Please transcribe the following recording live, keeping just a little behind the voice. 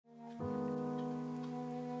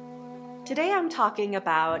Today I'm talking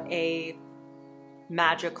about a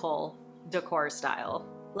magical decor style.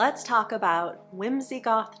 Let's talk about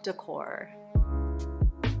Whimsigoth Decor.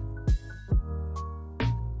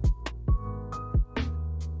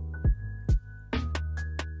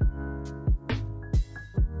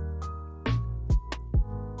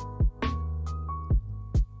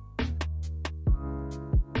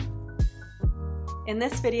 In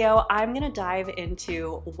this video, I'm going to dive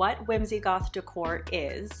into what Whimsigoth Decor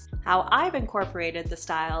is, how I've incorporated the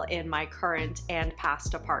style in my current and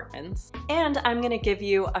past apartments, and I'm going to give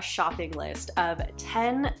you a shopping list of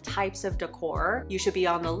 10 types of decor you should be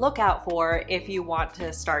on the lookout for if you want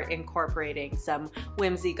to start incorporating some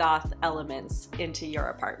Whimsigoth elements into your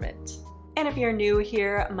apartment. And if you're new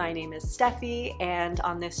here, my name is Steffi, and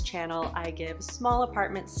on this channel I give small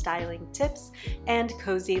apartment styling tips and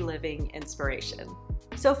cozy living inspiration.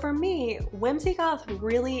 So for me, Whimsigoth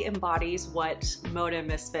really embodies what Moda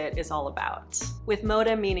Misfit is all about, with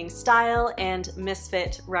Moda meaning style and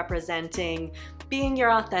Misfit representing being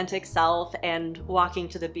your authentic self and walking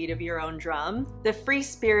to the beat of your own drum. The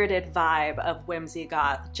free-spirited vibe of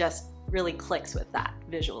Whimsigoth just really clicks with that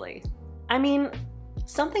visually. I mean,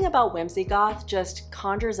 something about Whimsigoth just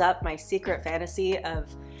conjures up my secret fantasy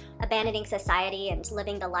of abandoning society and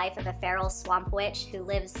living the life of a feral swamp witch who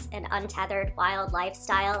lives an untethered wild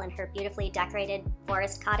lifestyle in her beautifully decorated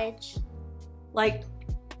forest cottage. Like,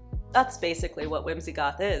 that's basically what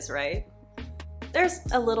Whimsigoth is, right? There's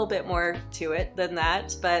a little bit more to it than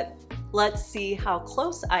that, but let's see how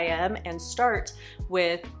close I am and start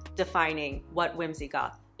with defining what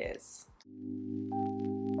Whimsigoth is.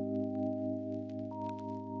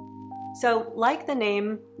 So, like the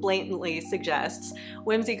name blatantly suggests,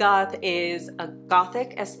 Whimsigoth is a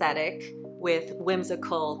gothic aesthetic with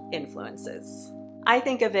whimsical influences. I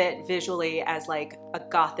think of it visually as like a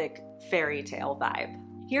gothic fairy tale vibe.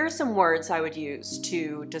 Here are some words I would use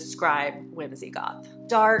to describe Whimsigoth: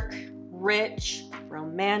 dark, rich,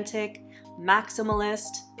 romantic,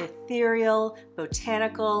 maximalist, ethereal,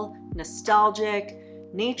 botanical, nostalgic,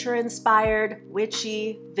 nature-inspired,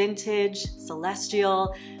 witchy, vintage,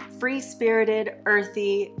 celestial, free-spirited,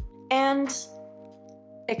 earthy, and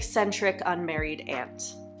eccentric unmarried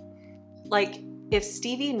aunt. Like, if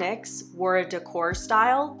Stevie Nicks were a decor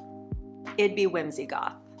style, it'd be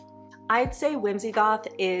Whimsigoth. I'd say Whimsigoth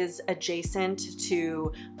is adjacent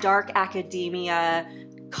to dark academia,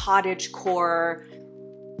 cottagecore,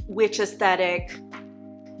 witch aesthetic,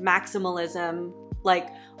 maximalism. Like,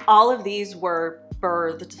 all of these were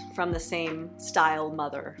birthed from the same style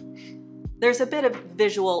mother. There's a bit of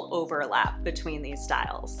visual overlap between these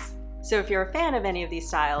styles. So if you're a fan of any of these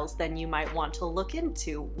styles, then you might want to look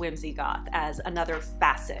into Whimsigoth as another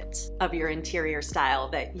facet of your interior style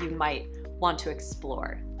that you might want to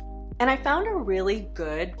explore. And I found a really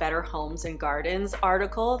good Better Homes and Gardens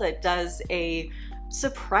article that does a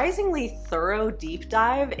surprisingly thorough deep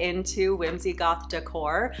dive into Whimsigoth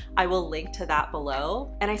decor. I will link to that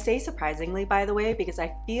below. And I say surprisingly, by the way, because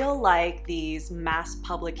I feel like these mass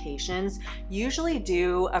publications usually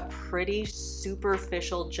do a pretty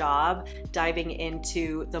superficial job diving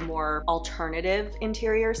into the more alternative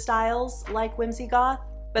interior styles like Whimsigoth.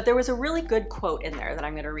 But there was a really good quote in there that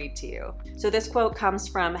I'm going to read to you. So this quote comes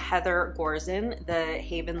from Heather Gorzin, the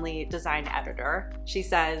Havenly design editor. She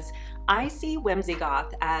says, "I see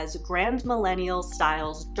Whimsigoth as Grand Millennial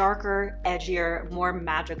style's darker, edgier, more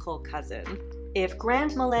magical cousin. If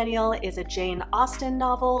Grand Millennial is a Jane Austen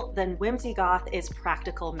novel, then Whimsigoth is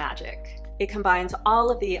practical magic. It combines all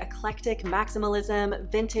of the eclectic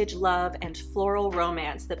maximalism, vintage love, and floral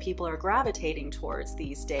romance that people are gravitating towards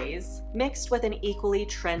these days, mixed with an equally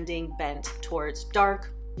trending bent towards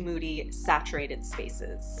dark, moody, saturated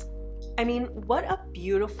spaces." I mean, what a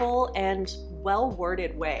beautiful and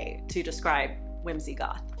well-worded way to describe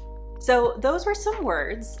Whimsigoth. So those were some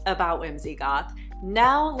words about Whimsigoth.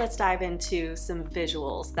 Now let's dive into some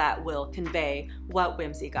visuals that will convey what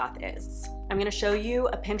Whimsigoth is. I'm going to show you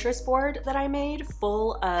a Pinterest board that I made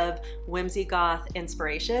full of Whimsigoth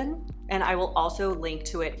inspiration, and I will also link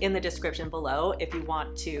to it in the description below if you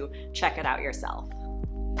want to check it out yourself.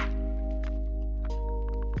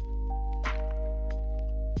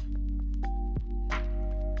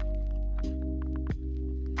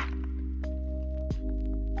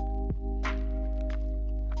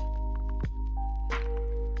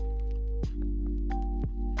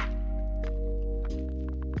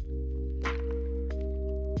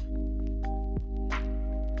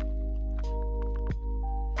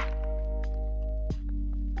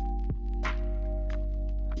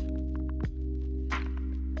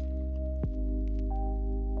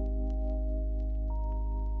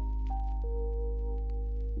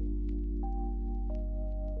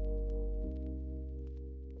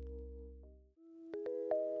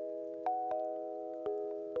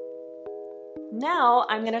 Now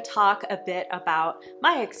I'm going to talk a bit about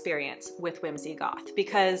my experience with Whimsigoth,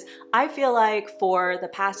 because I feel like for the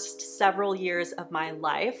past several years of my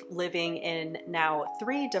life, living in now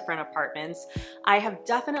 3 different apartments, I have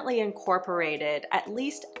definitely incorporated at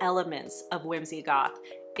least elements of Whimsigoth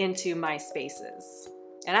into my spaces.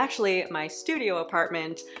 And actually, my studio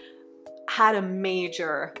apartment had a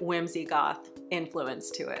major Whimsigoth influence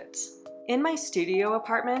to it. In my studio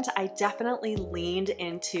apartment, I definitely leaned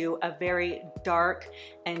into a very dark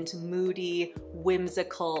and moody,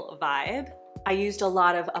 whimsical vibe. I used a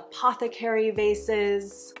lot of apothecary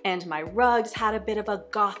vases, and my rugs had a bit of a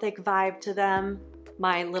gothic vibe to them.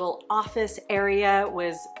 My little office area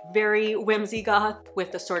was very Whimsigoth,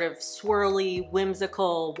 with the sort of swirly,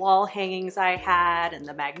 whimsical wall hangings I had and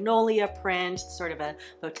the magnolia print, sort of a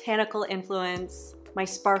botanical influence. My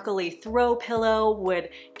sparkly throw pillow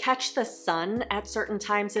would catch the sun at certain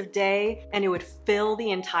times of day, and it would fill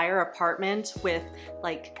the entire apartment with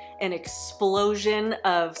like an explosion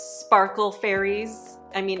of sparkle fairies.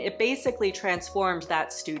 I mean, it basically transformed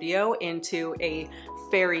that studio into a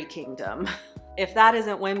fairy kingdom. If that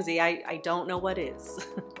isn't whimsy, I don't know what is.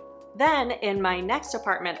 Then in my next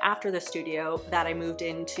apartment after the studio that I moved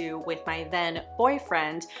into with my then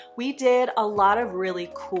boyfriend, we did a lot of really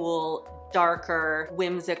cool, darker,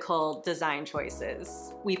 whimsical design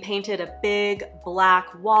choices. We painted a big black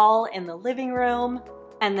wall in the living room,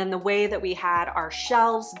 and then the way that we had our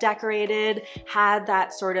shelves decorated had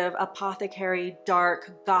that sort of apothecary,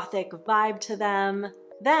 dark, gothic vibe to them.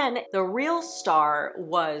 Then the real star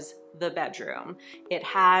was the bedroom. It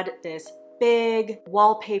had this big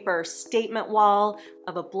wallpaper statement wall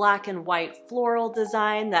of a black and white floral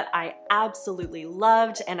design that I absolutely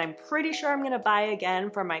loved, and I'm pretty sure I'm gonna buy again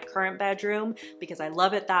for my current bedroom because I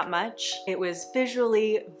love it that much. It was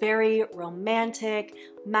visually very romantic,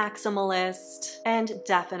 maximalist, and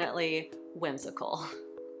definitely whimsical.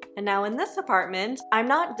 And now in this apartment, I'm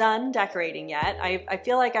not done decorating yet. I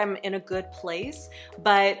feel like I'm in a good place,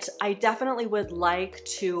 but I definitely would like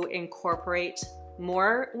to incorporate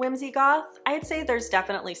more Whimsigoth. I'd say there's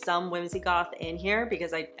definitely some Whimsigoth in here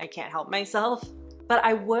because I can't help myself. But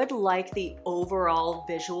I would like the overall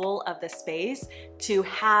visual of the space to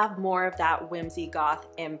have more of that Whimsigoth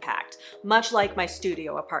impact, much like my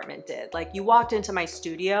studio apartment did. Like, you walked into my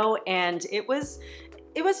studio and it was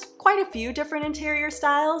quite a few different interior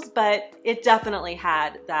styles, but it definitely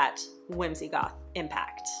had that Whimsigoth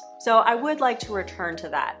impact. So I would like to return to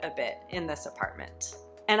that a bit in this apartment.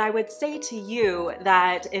 And I would say to you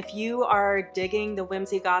that if you are digging the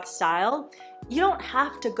Whimsigoth style, you don't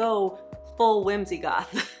have to go full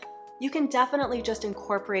Whimsigoth. You can definitely just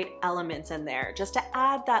incorporate elements in there just to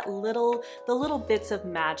add the little bits of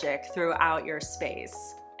magic throughout your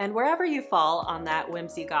space. And wherever you fall on that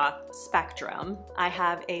Whimsigoth spectrum, I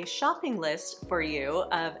have a shopping list for you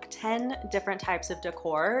of 10 different types of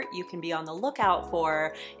decor you can be on the lookout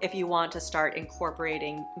for if you want to start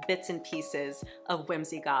incorporating bits and pieces of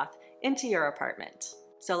Whimsigoth into your apartment.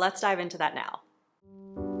 So let's dive into that now.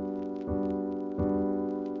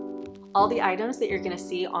 All the items that you're gonna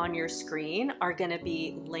see on your screen are gonna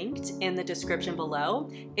be linked in the description below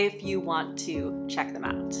if you want to check them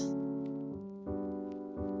out.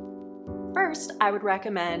 First, I would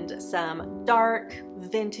recommend some dark,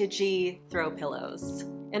 vintagey throw pillows.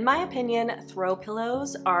 In my opinion, throw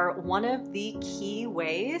pillows are one of the key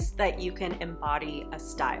ways that you can embody a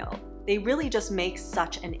style. They really just make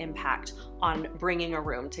such an impact on bringing a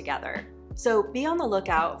room together. So be on the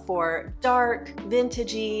lookout for dark,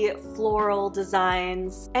 vintagey, floral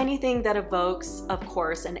designs, anything that evokes, of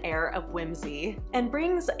course, an air of whimsy and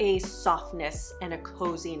brings a softness and a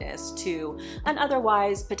coziness to an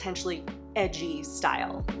otherwise potentially edgy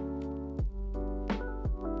style.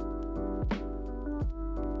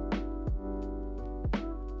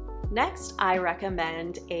 Next, I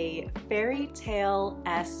recommend a fairy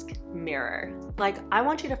tale-esque mirror. Like, I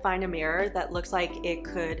want you to find a mirror that looks like it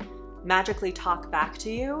could magically talk back to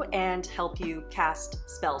you and help you cast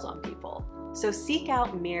spells on people. So seek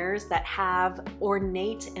out mirrors that have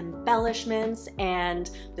ornate embellishments and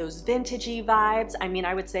those vintagey vibes. I mean,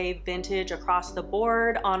 I would say vintage across the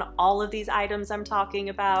board on all of these items I'm talking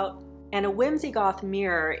about. And a Whimsigoth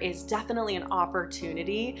mirror is definitely an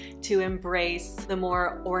opportunity to embrace the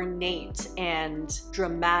more ornate and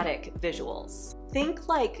dramatic visuals. Think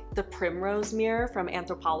like the Primrose mirror from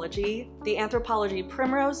Anthropologie. The Anthropologie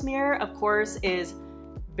Primrose mirror, of course, is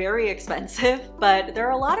very expensive, but there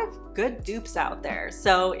are a lot of good dupes out there.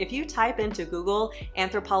 So if you type into Google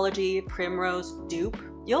Anthropologie Primrose dupe,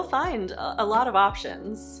 you'll find a lot of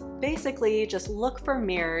options. Basically, just look for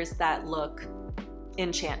mirrors that look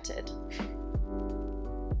enchanted.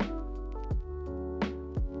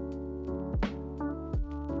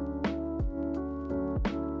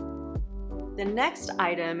 The next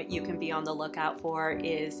item you can be on the lookout for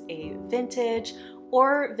is a vintage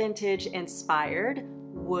or vintage inspired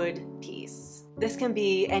wood piece. This can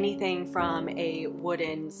be anything from a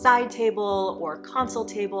wooden side table or console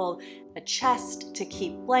table, a chest to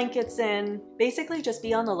keep blankets in. Basically just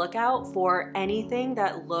be on the lookout for anything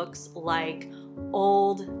that looks like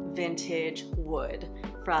old vintage wood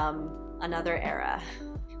from another era.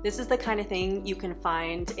 This is the kind of thing you can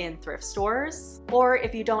find in thrift stores, or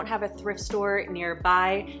if you don't have a thrift store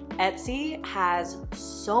nearby, Etsy has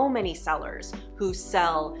so many sellers who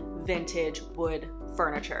sell vintage wood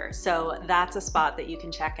furniture. So that's a spot that you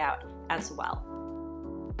can check out as well.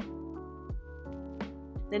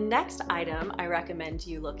 The next item I recommend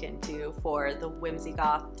you look into for the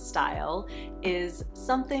Whimsigoth style is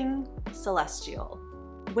something celestial.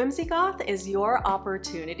 Whimsigoth is your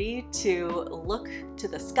opportunity to look to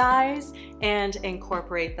the skies and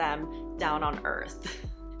incorporate them down on Earth.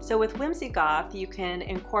 So with Whimsigoth, you can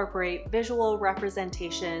incorporate visual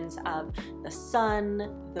representations of the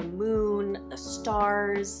sun, the moon, the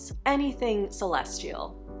stars, anything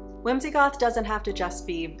celestial. Whimsigoth doesn't have to just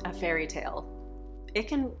be a fairy tale. It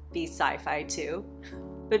can be sci-fi too.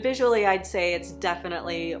 But visually, I'd say it's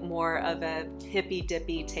definitely more of a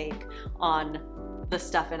hippy-dippy take on the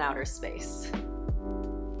stuff in outer space.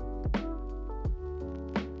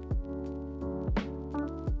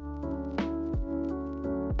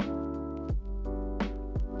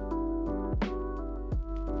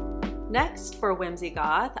 Next, for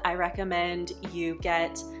Whimsigoth, I recommend you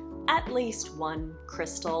get at least one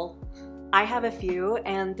crystal. I have a few,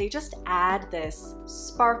 and they just add this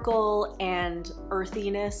sparkle and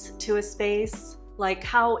earthiness to a space. Like,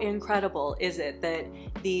 how incredible is it that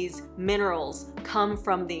these minerals come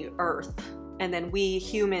from the earth and then we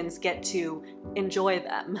humans get to enjoy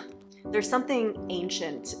them? There's something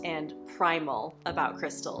ancient and primal about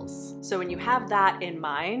crystals. So when you have that in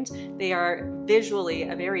mind, they are visually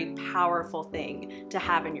a very powerful thing to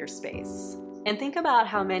have in your space. And think about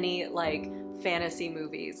how many fantasy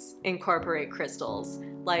movies incorporate crystals,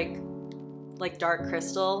 like Dark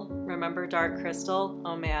Crystal. Remember Dark Crystal?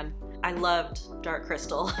 Oh man, I loved Dark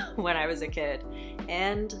Crystal when I was a kid,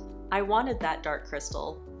 and I wanted that dark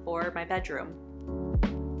crystal for my bedroom.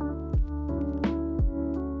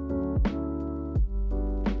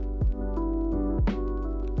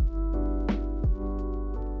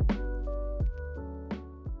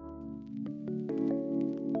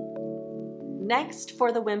 Next,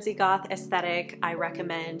 for the Whimsigoth aesthetic, I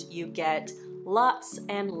recommend you get lots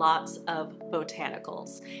and lots of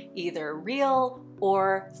botanicals, either real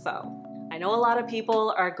or faux. I know a lot of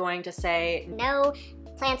people are going to say, no,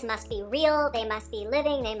 plants must be real, they must be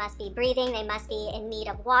living, they must be breathing, they must be in need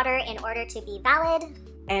of water in order to be valid.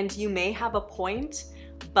 And you may have a point,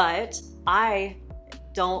 but I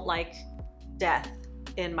don't like death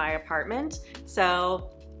in my apartment,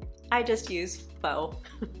 so I just use faux.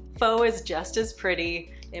 Faux is just as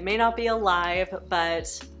pretty. It may not be alive, but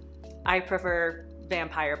I prefer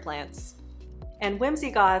vampire plants. And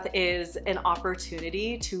Whimsigoth is an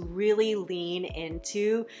opportunity to really lean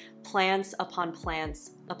into plants upon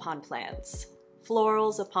plants upon plants,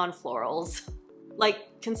 florals upon florals.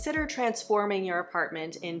 Like, consider transforming your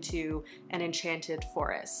apartment into an enchanted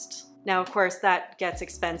forest. Now, of course, that gets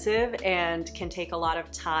expensive and can take a lot of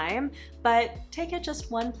time, but take it just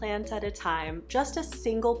one plant at a time. Just a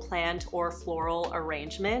single plant or floral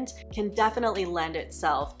arrangement can definitely lend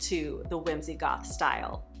itself to the Whimsigoth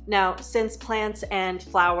style. Now, since plants and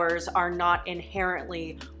flowers are not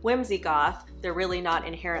inherently Whimsigoth, they're really not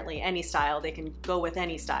inherently any style, they can go with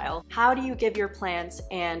any style, how do you give your plants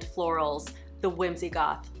and florals the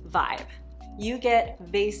Whimsigoth vibe? You get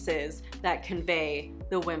vases that convey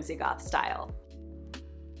the Whimsigoth style.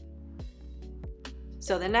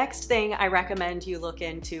 So the next thing I recommend you look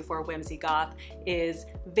into for Whimsigoth is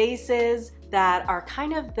vases that are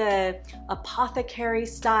kind of the apothecary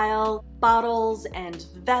style, bottles and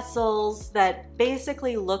vessels that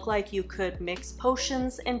basically look like you could mix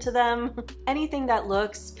potions into them. Anything that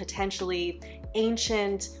looks potentially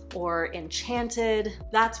ancient or enchanted,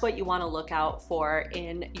 that's what you want to look out for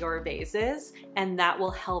in your vases, and that will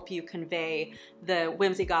help you convey the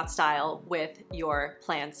Whimsigoth style with your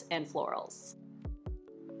plants and florals.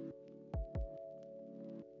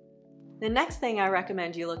 The next thing I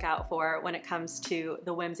recommend you look out for when it comes to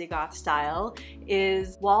the Whimsigoth style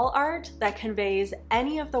is wall art that conveys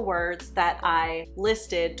any of the words that I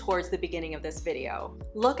listed towards the beginning of this video.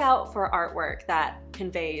 Look out for artwork that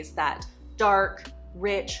conveys that dark,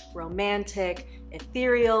 rich, romantic,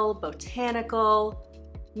 ethereal, botanical,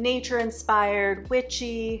 nature-inspired,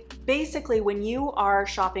 witchy. Basically, when you are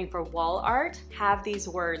shopping for wall art, have these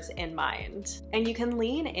words in mind. And you can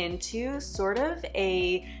lean into sort of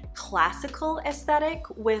a classical aesthetic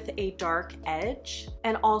with a dark edge,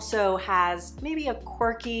 and also has maybe a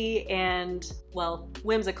quirky and, well,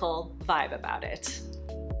 whimsical vibe about it.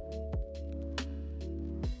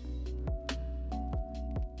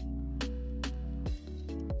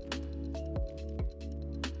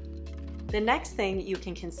 The next thing you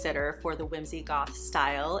can consider for the Whimsigoth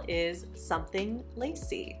style is something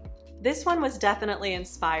lacy. This one was definitely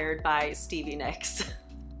inspired by Stevie Nicks.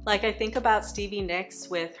 Like, I think about Stevie Nicks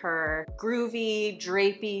with her groovy,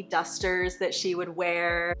 drapey dusters that she would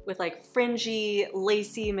wear with like fringy,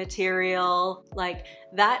 lacy material. Like,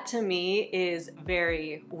 that to me is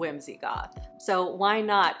very Whimsigoth. So why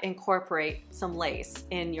not incorporate some lace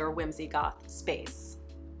in your Whimsigoth space?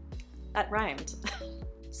 That rhymed.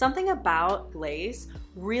 Something about lace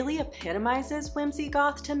really epitomizes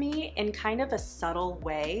Whimsigoth to me in kind of a subtle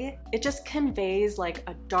way. It just conveys like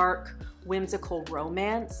a dark, whimsical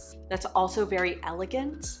romance that's also very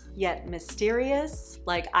elegant yet mysterious.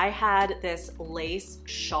 Like, I had this lace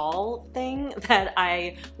shawl thing that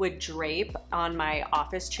I would drape on my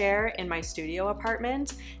office chair in my studio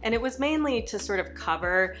apartment, and it was mainly to sort of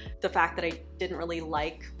cover the fact that I didn't really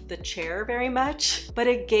like the chair very much, but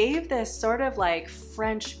it gave this sort of like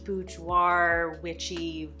French boudoir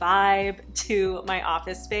witchy vibe to my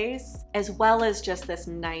office space, as well as just this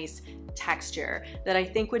nice texture that I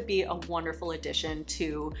think would be a wonderful addition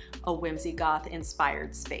to a Whimsigoth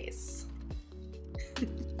inspired space.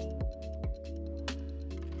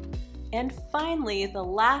 And finally, the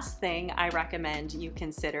last thing I recommend you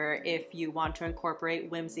consider if you want to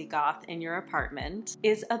incorporate Whimsigoth in your apartment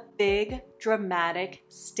is a big, dramatic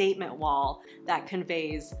statement wall that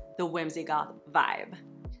conveys the Whimsigoth vibe.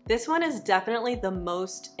 This one is definitely the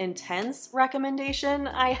most intense recommendation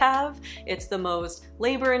I have. It's the most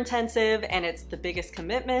labor intensive and it's the biggest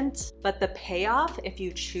commitment, but the payoff, if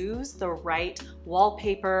you choose the right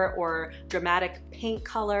wallpaper or dramatic paint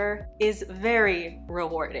color, is very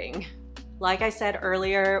rewarding. Like I said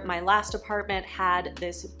earlier, my last apartment had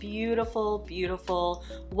this beautiful, beautiful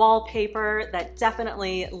wallpaper that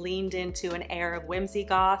definitely leaned into an air of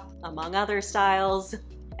Whimsigoth, among other styles.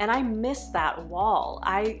 And I miss that wall.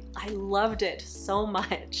 I loved it so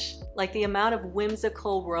much. Like, the amount of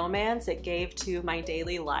whimsical romance it gave to my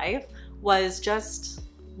daily life was just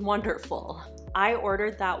wonderful. I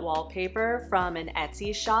ordered that wallpaper from an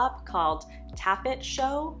Etsy shop called Tap It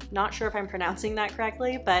Show. Not sure if I'm pronouncing that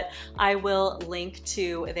correctly, but I will link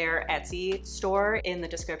to their Etsy store in the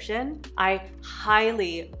description. I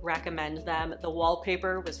highly recommend them. The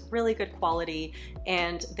wallpaper was really good quality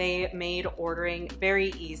and they made ordering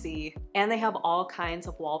very easy. And they have all kinds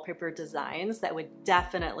of wallpaper designs that would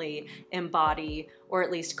definitely embody or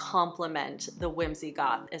at least complement the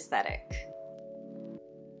Whimsigoth aesthetic.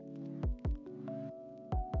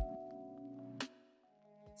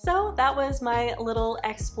 So that was my little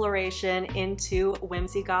exploration into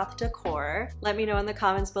Whimsigoth decor. Let me know in the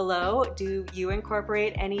comments below, do you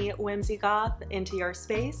incorporate any Whimsigoth into your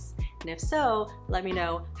space? And if so, let me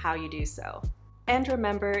know how you do so. And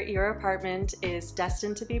remember, your apartment is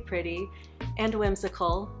destined to be pretty and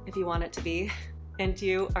whimsical if you want it to be, and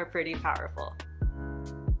you are pretty powerful.